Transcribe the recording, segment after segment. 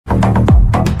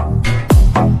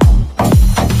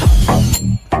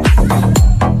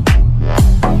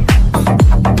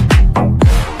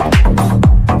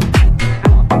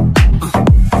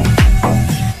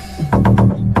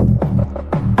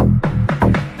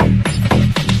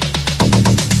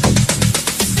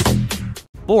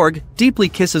Borg deeply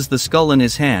kisses the skull in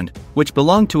his hand, which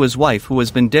belonged to his wife who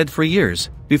has been dead for years.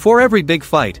 Before every big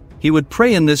fight, he would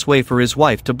pray in this way for his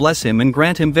wife to bless him and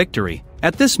grant him victory.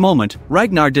 At this moment,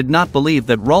 Ragnar did not believe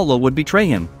that Rollo would betray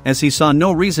him, as he saw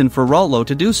no reason for Rollo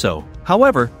to do so.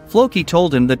 However, Floki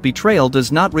told him that betrayal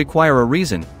does not require a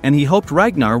reason, and he hoped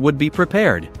Ragnar would be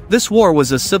prepared. This war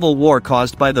was a civil war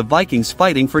caused by the Vikings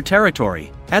fighting for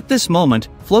territory. At this moment,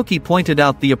 Floki pointed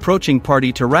out the approaching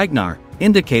party to Ragnar,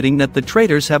 indicating that the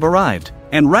traitors have arrived.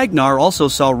 And Ragnar also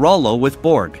saw Rollo with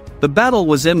Borg. The battle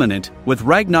was imminent, with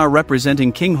Ragnar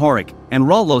representing King Horik, and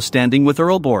Rollo standing with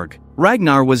Earl Borg.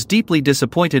 Ragnar was deeply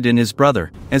disappointed in his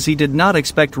brother, as he did not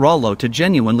expect Rollo to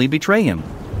genuinely betray him.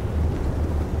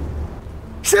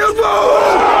 Shield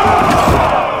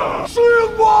wall!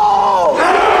 Shield wall!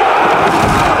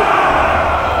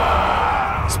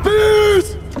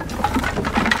 Spears!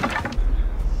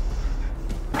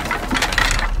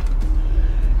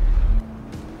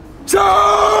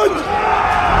 Charge!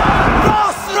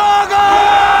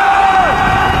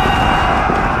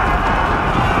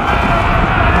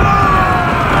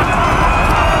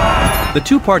 The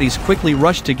two parties quickly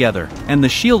rushed together, and the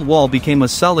shield wall became a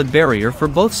solid barrier for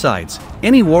both sides.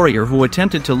 Any warrior who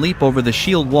attempted to leap over the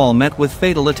shield wall met with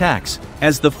fatal attacks.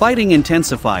 As the fighting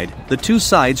intensified, the two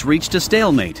sides reached a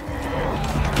stalemate.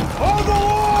 On the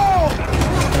wall!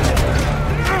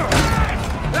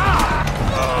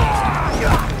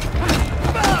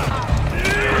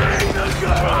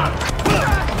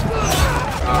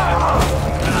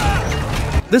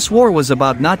 This war was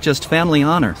about not just family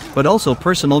honor, but also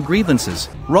personal grievances.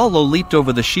 Rollo leaped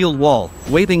over the shield wall,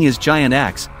 waving his giant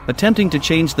axe, attempting to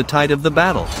change the tide of the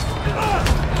battle.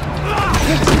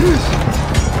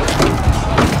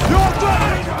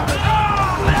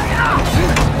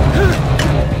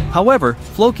 However,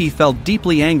 Floki felt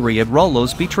deeply angry at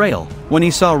Rollo's betrayal. When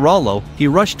he saw Rollo, he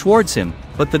rushed towards him,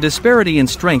 but the disparity in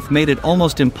strength made it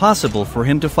almost impossible for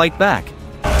him to fight back.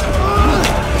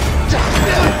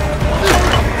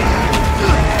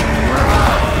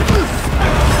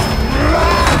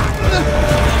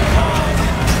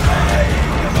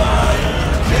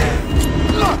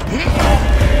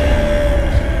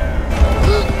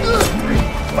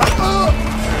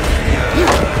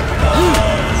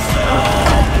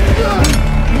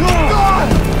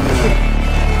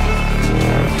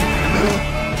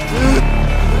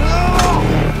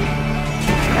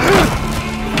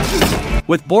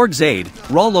 With Borg's aid,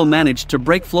 Rollo managed to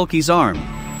break Floki's arm.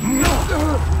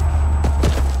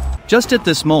 Just at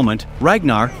this moment,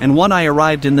 Ragnar and One Eye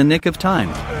arrived in the nick of time.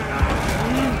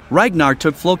 Ragnar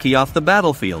took Floki off the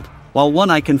battlefield, while One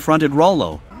Eye confronted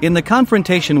Rollo. In the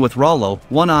confrontation with Rollo,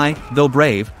 One Eye, though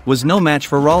brave, was no match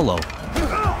for Rollo.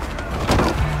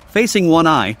 Facing One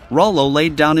Eye, Rollo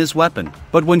laid down his weapon.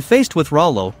 But when faced with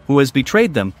Rollo, who has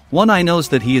betrayed them, One Eye knows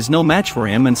that he is no match for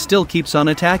him and still keeps on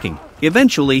attacking.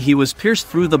 Eventually he was pierced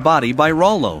through the body by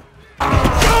Rollo.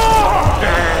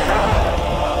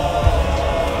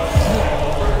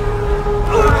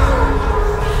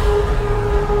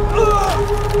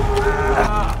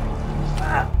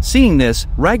 Seeing this,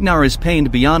 Ragnar is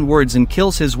pained beyond words and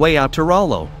kills his way out to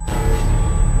Rollo.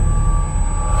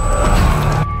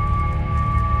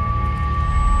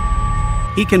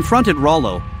 He confronted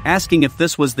Rollo, asking if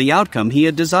this was the outcome he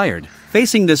had desired.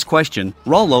 Facing this question,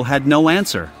 Rollo had no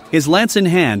answer. His lance in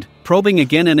hand, probing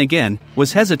again and again,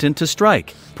 was hesitant to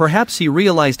strike. Perhaps he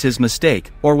realized his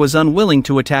mistake, or was unwilling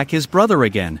to attack his brother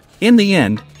again. In the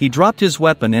end, he dropped his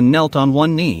weapon and knelt on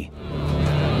one knee.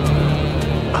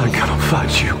 I gotta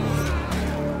fight you.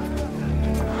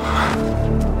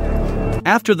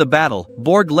 After the battle,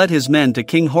 Borg led his men to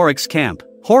King Horik's camp.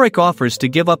 Horik offers to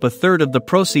give up a third of the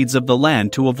proceeds of the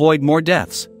land to avoid more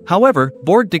deaths. However,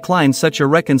 Borg declined such a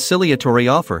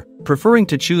reconciliatory offer, preferring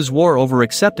to choose war over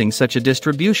accepting such a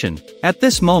distribution. At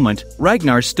this moment,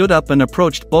 Ragnar stood up and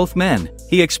approached both men.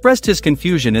 He expressed his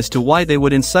confusion as to why they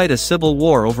would incite a civil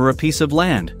war over a piece of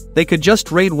land. They could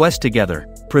just raid west together,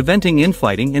 preventing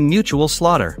infighting and mutual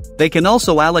slaughter. They can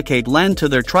also allocate land to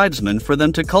their tribesmen for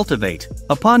them to cultivate.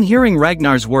 Upon hearing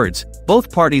Ragnar's words,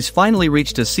 both parties finally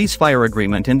reached a ceasefire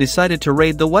agreement and decided to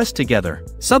raid the west together.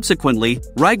 Subsequently,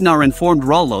 Ragnar informed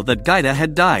Rollo that Gaida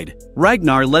had died.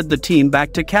 Ragnar led the team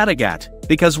back to Kattegat.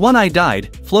 Because One Eye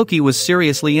died, Floki was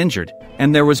seriously injured,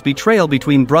 and there was betrayal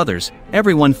between brothers.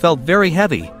 Everyone felt very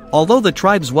heavy. Although the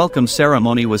tribe's welcome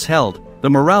ceremony was held, the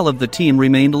morale of the team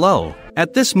remained low.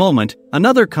 At this moment,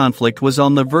 another conflict was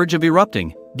on the verge of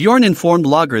erupting. Bjorn informed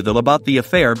Lagertha about the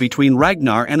affair between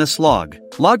Ragnar and Aslog.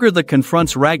 Lagertha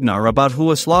confronts Ragnar about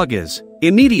who Aslog is.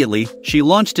 Immediately, she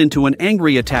launched into an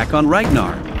angry attack on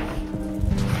Ragnar.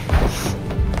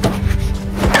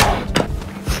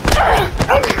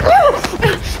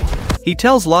 He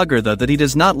tells Lagertha that he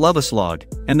does not love a slog,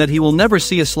 and that he will never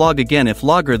see a slog again if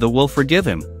Lagertha will forgive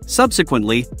him.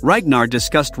 Subsequently, Ragnar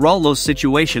discussed Rollo's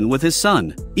situation with his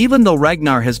son. Even though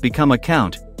Ragnar has become a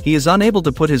count, he is unable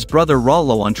to put his brother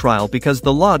Rollo on trial because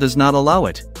the law does not allow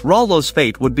it. Rollo's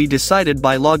fate would be decided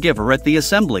by lawgiver at the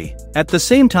assembly. At the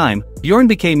same time, Bjorn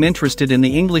became interested in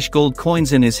the English gold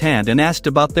coins in his hand and asked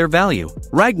about their value.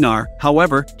 Ragnar,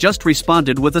 however, just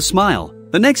responded with a smile.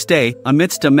 The next day,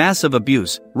 amidst a massive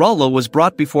abuse, Rollo was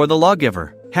brought before the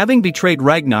lawgiver. Having betrayed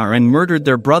Ragnar and murdered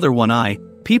their brother One-Eye,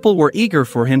 people were eager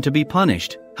for him to be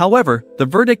punished. However, the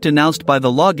verdict announced by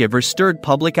the lawgiver stirred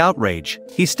public outrage.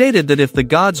 He stated that if the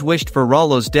gods wished for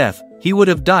Rollo's death, he would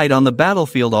have died on the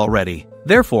battlefield already.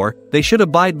 Therefore, they should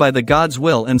abide by the gods'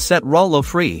 will and set Rollo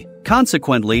free.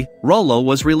 Consequently, Rollo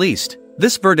was released.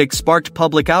 This verdict sparked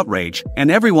public outrage, and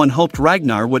everyone hoped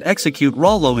Ragnar would execute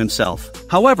Rollo himself.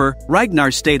 However,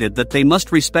 Ragnar stated that they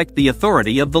must respect the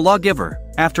authority of the lawgiver.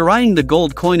 After eyeing the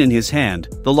gold coin in his hand,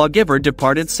 the lawgiver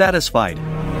departed satisfied.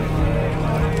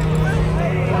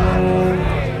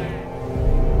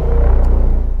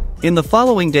 In the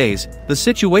following days, the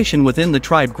situation within the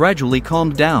tribe gradually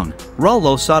calmed down.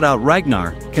 Rollo sought out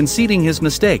Ragnar, conceding his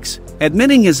mistakes,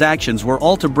 admitting his actions were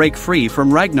all to break free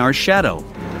from Ragnar's shadow.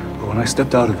 But when I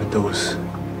stepped out of it, there was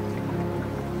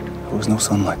no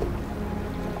sunlight.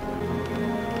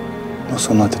 No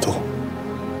sunlight at all.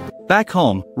 Back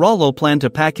home, Rollo planned to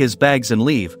pack his bags and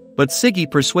leave, but Siggy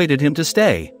persuaded him to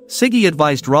stay. Siggy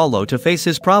advised Rollo to face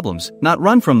his problems, not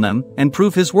run from them, and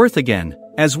prove his worth again.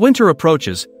 As winter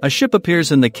approaches, a ship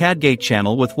appears in the Cadgate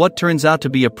Channel with what turns out to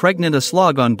be a pregnant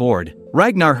Aslog on board.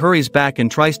 Ragnar hurries back and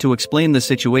tries to explain the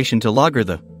situation to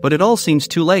Lagertha, but it all seems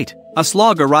too late.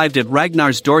 Aslog arrived at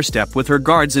Ragnar's doorstep with her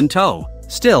guards in tow.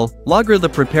 Still,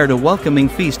 Lagertha prepared a welcoming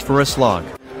feast for Aslog.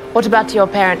 What about your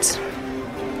parents?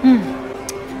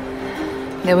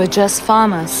 They were just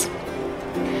farmers.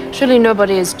 Surely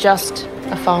nobody is just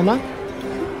a farmer.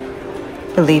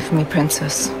 Believe me,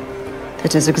 Princess.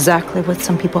 That is exactly what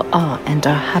some people are and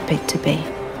are happy to be.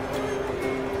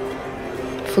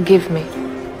 Forgive me.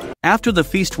 After the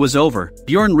feast was over,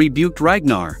 Bjorn rebuked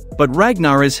Ragnar, but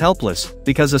Ragnar is helpless,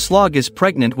 because Aslog is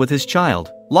pregnant with his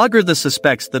child. Lagertha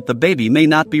suspects that the baby may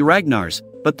not be Ragnar's,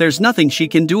 but there's nothing she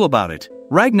can do about it.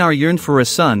 Ragnar yearned for a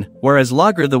son, whereas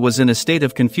Lagertha was in a state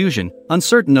of confusion,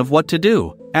 uncertain of what to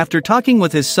do. After talking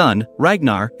with his son,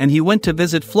 Ragnar, and he went to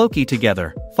visit Floki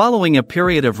together. Following a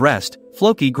period of rest,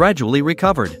 Floki gradually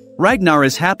recovered. Ragnar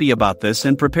is happy about this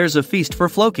and prepares a feast for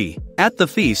Floki. At the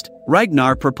feast,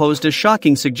 Ragnar proposed a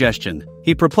shocking suggestion.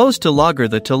 He proposed to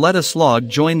Lagertha to let Aslog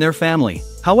join their family.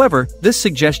 However, this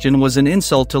suggestion was an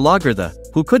insult to Lagertha,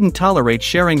 who couldn't tolerate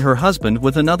sharing her husband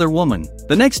with another woman.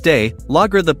 The next day,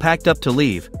 Lagertha packed up to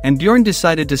leave, and Bjorn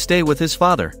decided to stay with his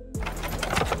father.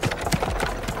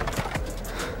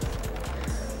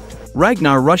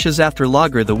 Ragnar rushes after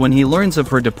Lagertha when he learns of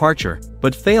her departure,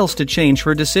 but fails to change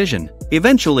her decision.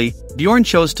 Eventually, Bjorn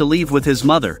chose to leave with his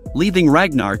mother, leaving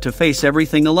Ragnar to face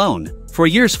everything alone. For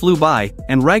years flew by,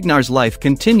 and Ragnar's life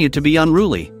continued to be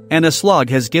unruly. And Aslog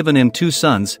has given him 2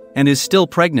 sons, and is still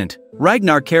pregnant.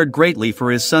 Ragnar cared greatly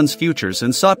for his sons' futures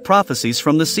and sought prophecies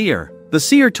from the seer. The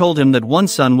seer told him that one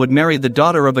son would marry the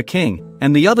daughter of a king,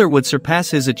 and the other would surpass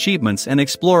his achievements and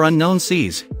explore unknown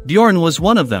seas. Bjorn was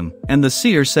one of them, and the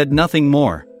seer said nothing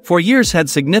more. For years had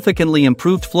significantly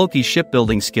improved Floki's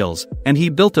shipbuilding skills, and he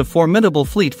built a formidable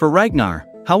fleet for Ragnar.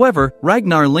 However,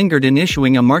 Ragnar lingered in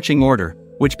issuing a marching order,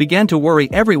 which began to worry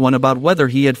everyone about whether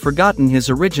he had forgotten his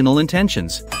original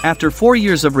intentions. After 4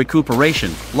 years of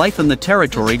recuperation, life in the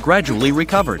territory gradually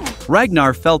recovered.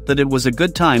 Ragnar felt that it was a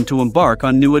good time to embark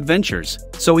on new adventures,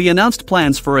 so he announced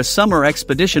plans for a summer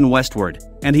expedition westward,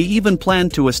 and he even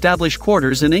planned to establish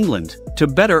quarters in England, to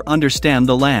better understand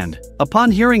the land. Upon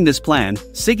hearing this plan,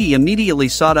 Siggy immediately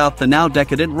sought out the now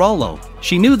decadent Rollo.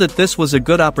 She knew that this was a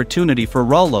good opportunity for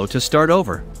Rollo to start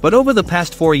over. But over the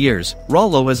past 4 years,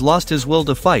 Rollo has lost his will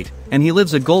to fight, and he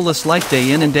lives a goalless life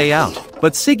day in and day out.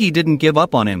 But Siggy didn't give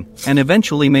up on him, and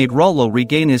eventually made Rollo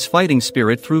regain his fighting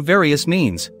spirit through various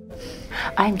means.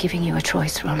 I'm giving you a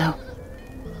choice, Rollo.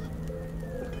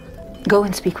 Go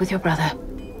and speak with your brother.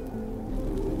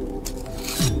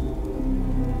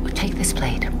 Or take this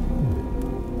blade.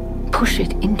 Push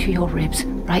it into your ribs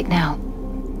right now.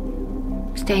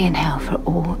 Stay in hell for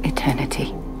all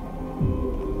eternity.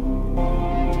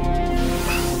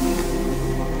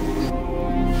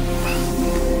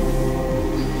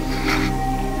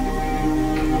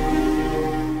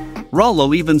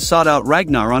 Rollo even sought out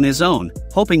Ragnar on his own,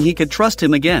 hoping he could trust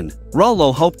him again.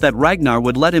 Rollo hoped that Ragnar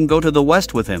would let him go to the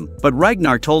west with him, but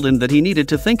Ragnar told him that he needed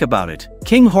to think about it.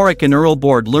 King Horik and Earl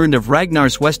Bård learned of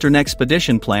Ragnar's western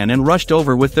expedition plan and rushed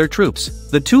over with their troops.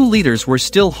 The two leaders were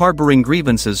still harboring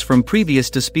grievances from previous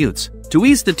disputes. To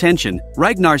ease the tension,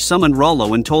 Ragnar summoned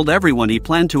Rollo and told everyone he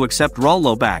planned to accept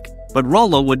Rollo back, but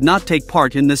Rollo would not take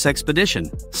part in this expedition.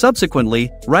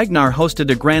 Subsequently, Ragnar hosted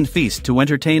a grand feast to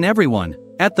entertain everyone.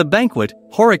 At the banquet,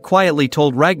 Horik quietly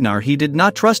told Ragnar he did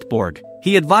not trust Bård.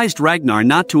 He advised Ragnar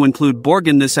not to include Bård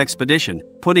in this expedition,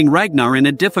 putting Ragnar in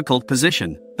a difficult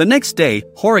position. The next day,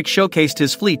 Horik showcased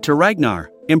his fleet to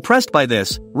Ragnar. Impressed by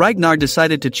this, Ragnar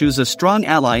decided to choose a strong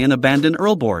ally and abandon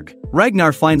Earl Bård.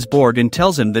 Ragnar finds Bård and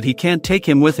tells him that he can't take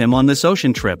him with him on this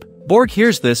ocean trip. Bård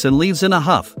hears this and leaves in a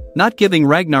huff, not giving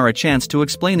Ragnar a chance to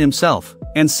explain himself.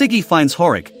 And Siggy finds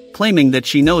Horik, claiming that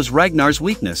she knows Ragnar's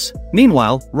weakness.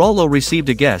 Meanwhile, Rollo received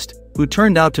a guest, who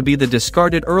turned out to be the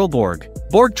discarded Earl Bård.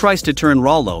 Bård tries to turn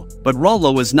Rollo, but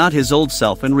Rollo is not his old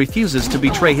self and refuses to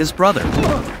betray his brother.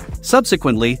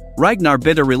 Subsequently, Ragnar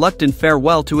bid a reluctant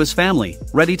farewell to his family,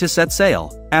 ready to set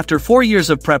sail. After 4 years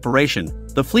of preparation,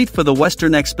 the fleet for the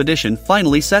Western expedition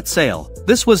finally set sail.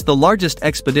 This was the largest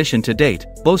expedition to date,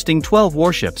 boasting 12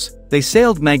 warships. They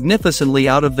sailed magnificently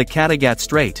out of the Kattegat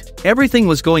Strait. Everything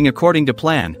was going according to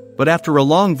plan, but after a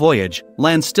long voyage,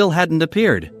 land still hadn't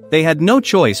appeared. They had no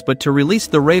choice but to release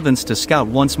the ravens to scout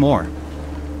once more.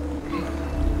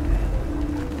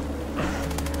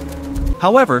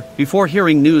 However, before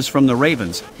hearing news from the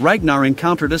ravens, Ragnar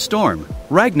encountered a storm.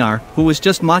 Ragnar, who was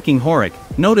just mocking Horik,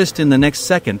 noticed in the next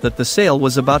second that the sail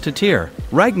was about to tear.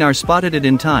 Ragnar spotted it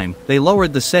in time. They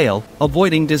lowered the sail,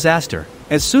 avoiding disaster.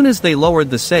 As soon as they lowered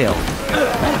the sail,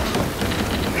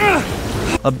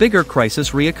 a bigger crisis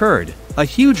reoccurred. A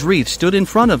huge reef stood in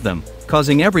front of them,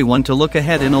 causing everyone to look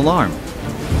ahead in alarm.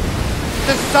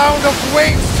 The sound of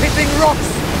waves hitting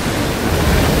rocks!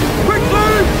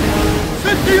 Quickly!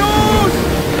 Set the oars!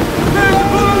 Then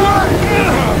pull away!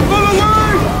 Pull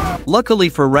away! Luckily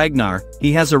for Ragnar,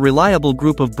 he has a reliable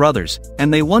group of brothers,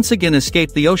 and they once again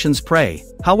escaped the ocean's prey.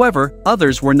 However,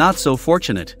 others were not so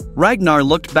fortunate. Ragnar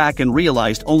looked back and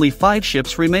realized only 5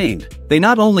 ships remained. They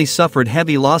not only suffered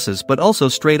heavy losses but also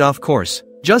strayed off course.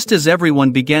 Just as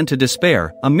everyone began to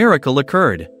despair, a miracle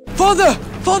occurred. Father!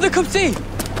 Father, come see!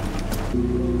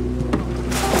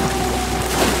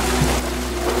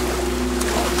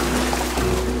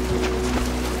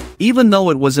 Even though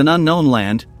it was an unknown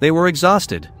land, they were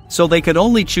exhausted, so they could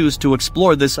only choose to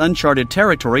explore this uncharted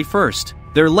territory first.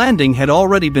 Their landing had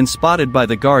already been spotted by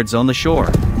the guards on the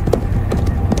shore.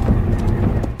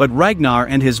 But Ragnar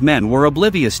and his men were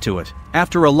oblivious to it.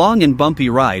 After a long and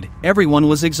bumpy ride, everyone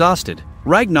was exhausted.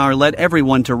 Ragnar led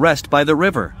everyone to rest by the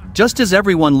river. Just as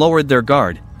everyone lowered their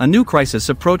guard, a new crisis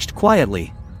approached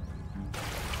quietly.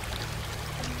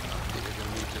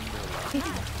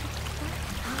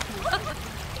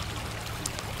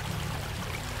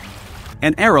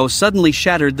 An arrow suddenly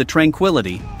shattered the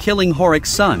tranquility, killing Horik's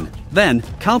son. Then,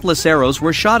 countless arrows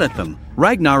were shot at them.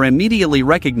 Ragnar immediately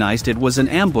recognized it was an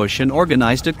ambush and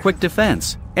organized a quick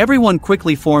defense. Everyone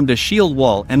quickly formed a shield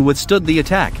wall and withstood the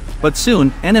attack. But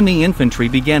soon, enemy infantry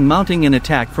began mounting an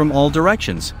attack from all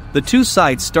directions. The two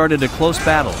sides started a close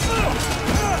battle.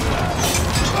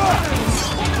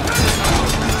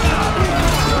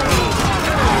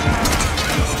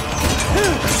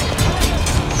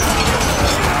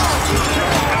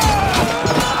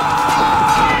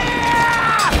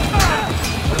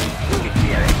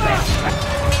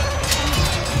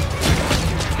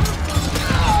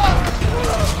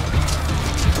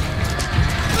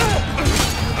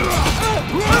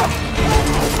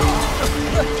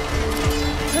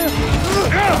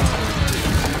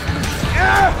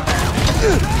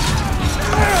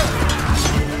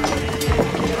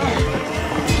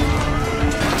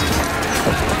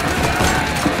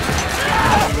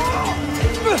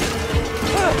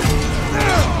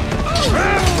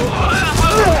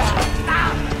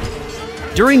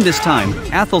 During this time,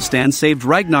 Athelstan saved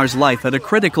Ragnar's life at a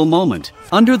critical moment.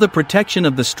 Under the protection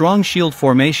of the strong shield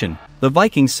formation, the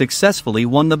Vikings successfully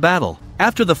won the battle.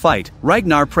 After the fight,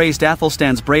 Ragnar praised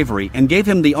Athelstan's bravery and gave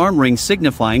him the arm ring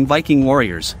signifying Viking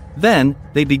warriors. Then,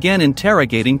 they began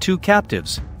interrogating 2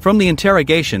 captives. From the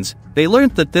interrogations, they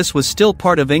learned that this was still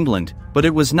part of England, but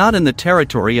it was not in the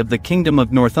territory of the Kingdom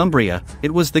of Northumbria,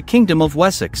 it was the Kingdom of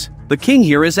Wessex. The king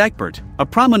here is Egbert, a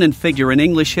prominent figure in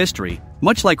English history,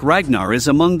 much like Ragnar is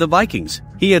among the Vikings.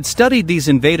 He had studied these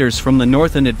invaders from the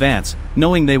north in advance,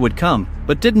 knowing they would come,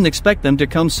 but didn't expect them to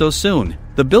come so soon.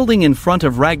 The building in front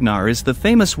of Ragnar is the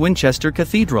famous Winchester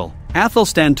Cathedral.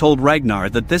 Athelstan told Ragnar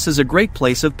that this is a great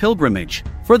place of pilgrimage.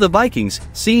 For the Vikings,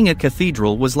 seeing a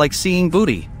cathedral was like seeing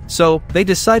booty, so they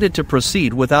decided to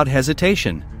proceed without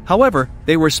hesitation. However,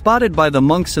 they were spotted by the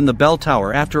monks in the bell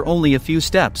tower after only a few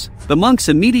steps. The monks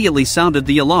immediately sounded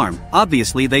the alarm.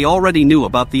 Obviously, they already knew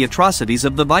about the atrocities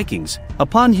of the Vikings.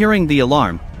 Upon hearing the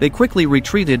alarm, they quickly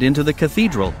retreated into the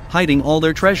cathedral, hiding all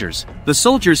their treasures. The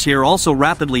soldiers here also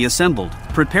rapidly assembled,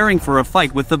 preparing for a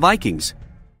fight with the Vikings.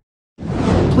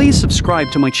 Please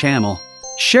subscribe to my channel.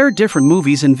 Share different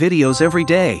movies and videos every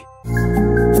day.